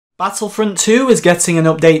Battlefront 2 is getting an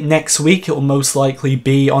update next week. It will most likely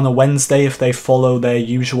be on a Wednesday if they follow their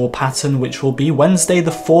usual pattern, which will be Wednesday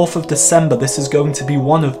the 4th of December. This is going to be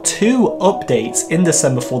one of two updates in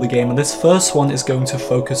December for the game, and this first one is going to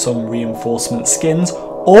focus on reinforcement skins,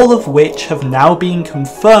 all of which have now been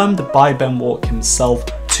confirmed by Ben Walk himself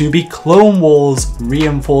to be Clone Wars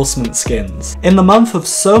reinforcement skins. In the month of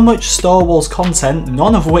so much Star Wars content,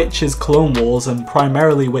 none of which is Clone Wars and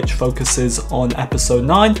primarily which focuses on Episode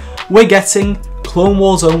 9, we're getting Clone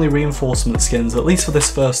Wars only reinforcement skins, at least for this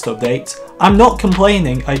first update. I'm not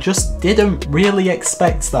complaining, I just didn't really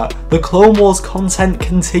expect that. The Clone Wars content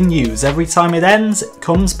continues, every time it ends, it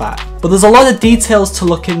comes back. But there's a lot of details to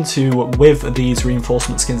look into with these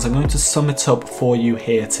reinforcement skins. I'm going to sum it up for you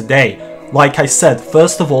here today. Like I said,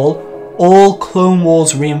 first of all Clone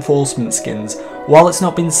Wars reinforcement skins. While it's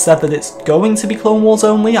not been said that it's going to be Clone Wars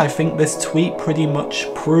only, I think this tweet pretty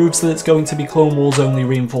much proves that it's going to be Clone Wars only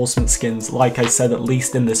reinforcement skins, like I said, at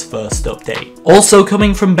least in this first update. Also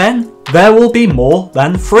coming from Ben, there will be more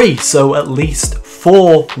than 3, so at least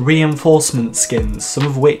 4 reinforcement skins, some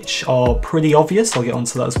of which are pretty obvious. I'll get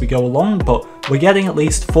onto that as we go along, but we're getting at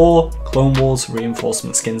least 4 Clone Wars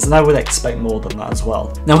reinforcement skins, and I would expect more than that as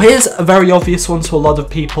well. Now here's a very obvious one to a lot of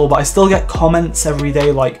people, but I still get comments every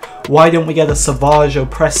day like, why don't we get a Savage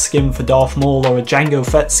Opress skin for Darth Maul or a Jango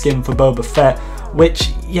Fett skin for Boba Fett?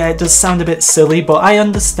 Which, yeah, it does sound a bit silly, but I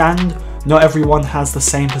understand not everyone has the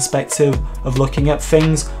same perspective of looking at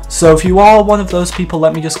things. So if you are one of those people,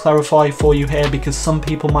 let me just clarify for you here, because some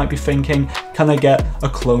people might be thinking, can I get a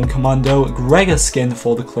Clone Commando Gregor skin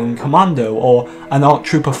for the Clone Commando, or an ARC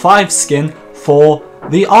Trooper 5 skin for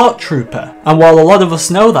the ARC Trooper? And while a lot of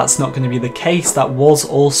us know that's not going to be the case, that was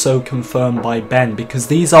also confirmed by Ben, because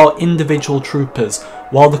these are individual troopers.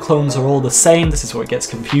 While the clones are all the same, this is where it gets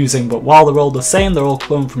confusing, but while they're all the same, they're all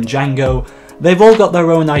cloned from Jango, they've all got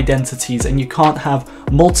their own identities, and you can't have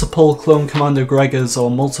multiple Clone Commando Gregors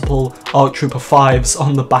or multiple ARC Trooper 5s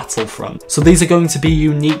on the Battlefront. So these are going to be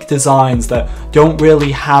unique designs that don't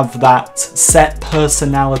really have that set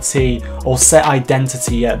personality or set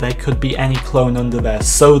identity yet. There could be any clone under there,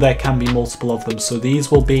 so there can be multiple of them. So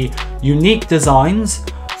these will be unique designs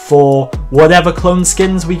for whatever clone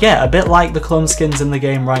skins we get, a bit like the clone skins in the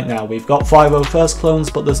game right now. We've got 501st clones,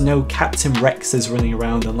 but there's no Captain Rexes running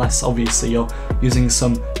around unless obviously you're using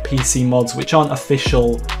some PC mods which aren't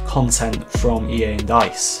official content from EA and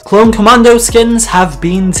DICE. Clone Commando skins have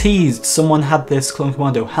been teased. Someone had this Clone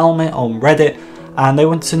Commando helmet on Reddit and they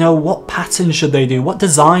wanted to know what pattern should they do, what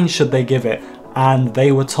design should they give it, and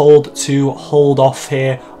they were told to hold off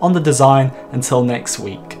here on the design until next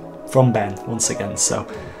week from Ben once again.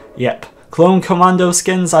 So yep, Clone Commando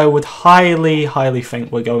skins, I would highly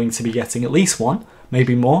think we're going to be getting at least one,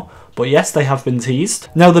 maybe more, but yes, they have been teased.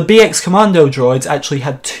 Now the BX Commando droids actually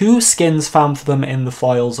had 2 skins found for them in the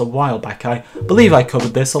files a while back. I believe I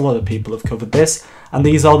covered this, a lot of people have covered this, and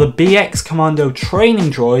these are the BX Commando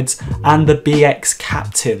training droids and the BX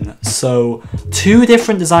Captain. So 2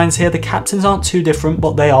 different designs here. The Captains aren't too different,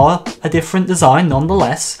 but they are a different design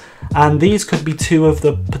nonetheless. And these could be 2 of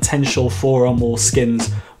the potential 4 or more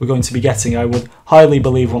skins we're going to be getting. I would highly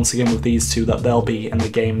believe once again with these 2 that they'll be in the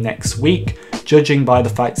game next week, judging by the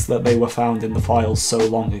fact that they were found in the files so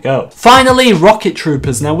long ago. Finally, Rocket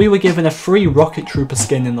Troopers. Now we were given a free Rocket Trooper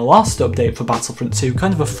skin in the last update for Battlefront 2,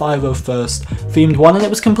 kind of a 501st themed one, and it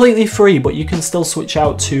was completely free, but you can still switch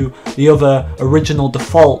out to the other original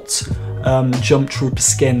default Jump Trooper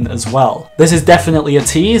skin as well. This is definitely a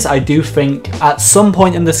tease. I do think at some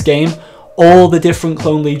point in this game, all the different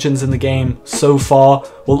clone legions in the game so far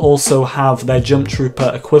will also have their Jump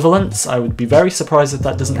Trooper equivalents. I would be very surprised if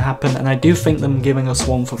that doesn't happen, and I do think them giving us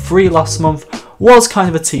one for free last month was kind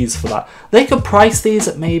of a tease for that. They could price these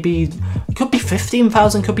at maybe, it could be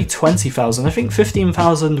 15,000, could be 20,000. I think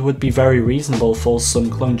 15,000 would be very reasonable for some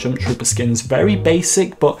Clone Jump Trooper skins. Very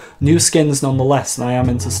basic, but new skins nonetheless, and I am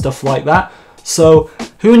into stuff like that. So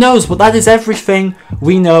who knows, but that is everything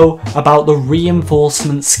we know about the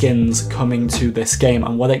reinforcement skins coming to this game,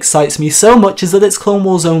 and what excites me so much is that it's Clone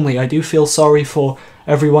Wars only. I do feel sorry for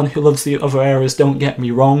everyone who loves the other eras, don't get me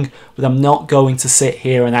wrong, but I'm not going to sit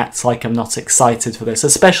here and act like I'm not excited for this,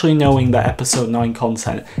 especially knowing that Episode 9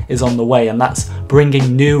 content is on the way, and that's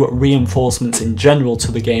bringing new reinforcements in general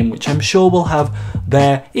to the game, which I'm sure will have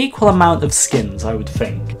their equal amount of skins, I would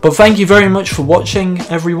think. But thank you very much for watching,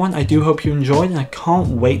 everyone. I do hope you enjoyed, and I can't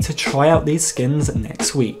wait to try out these skins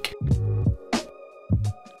next week.